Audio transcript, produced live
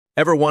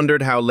Ever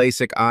wondered how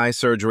LASIK eye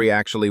surgery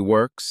actually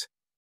works?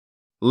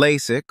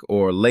 LASIK,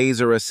 or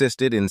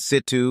laser-assisted in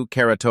situ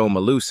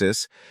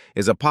keratomileusis,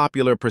 is a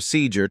popular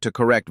procedure to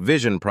correct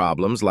vision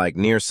problems like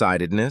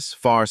nearsightedness,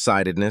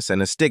 farsightedness,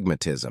 and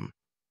astigmatism.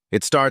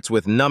 It starts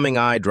with numbing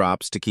eye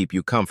drops to keep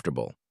you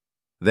comfortable.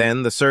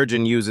 Then, the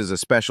surgeon uses a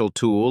special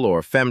tool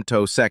or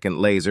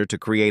femtosecond laser to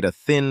create a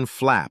thin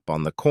flap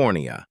on the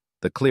cornea,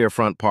 the clear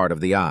front part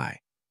of the eye.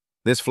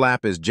 This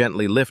flap is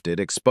gently lifted,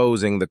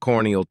 exposing the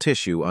corneal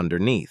tissue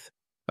underneath.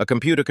 A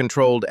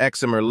computer-controlled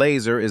excimer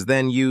laser is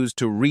then used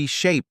to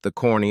reshape the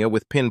cornea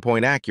with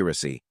pinpoint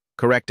accuracy,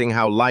 correcting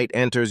how light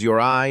enters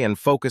your eye and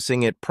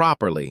focusing it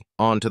properly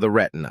onto the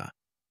retina.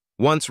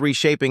 Once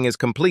reshaping is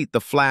complete, the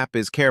flap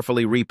is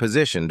carefully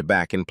repositioned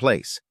back in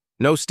place.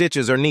 No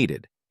stitches are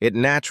needed. It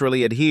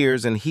naturally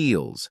adheres and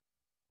heals.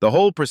 The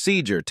whole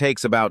procedure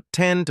takes about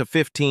 10 to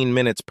 15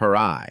 minutes per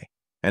eye,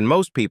 and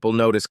most people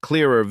notice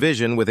clearer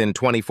vision within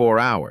 24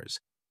 hours.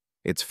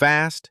 It's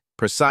fast,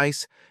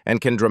 precise, and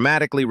can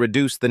dramatically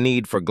reduce the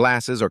need for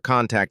glasses or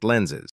contact lenses.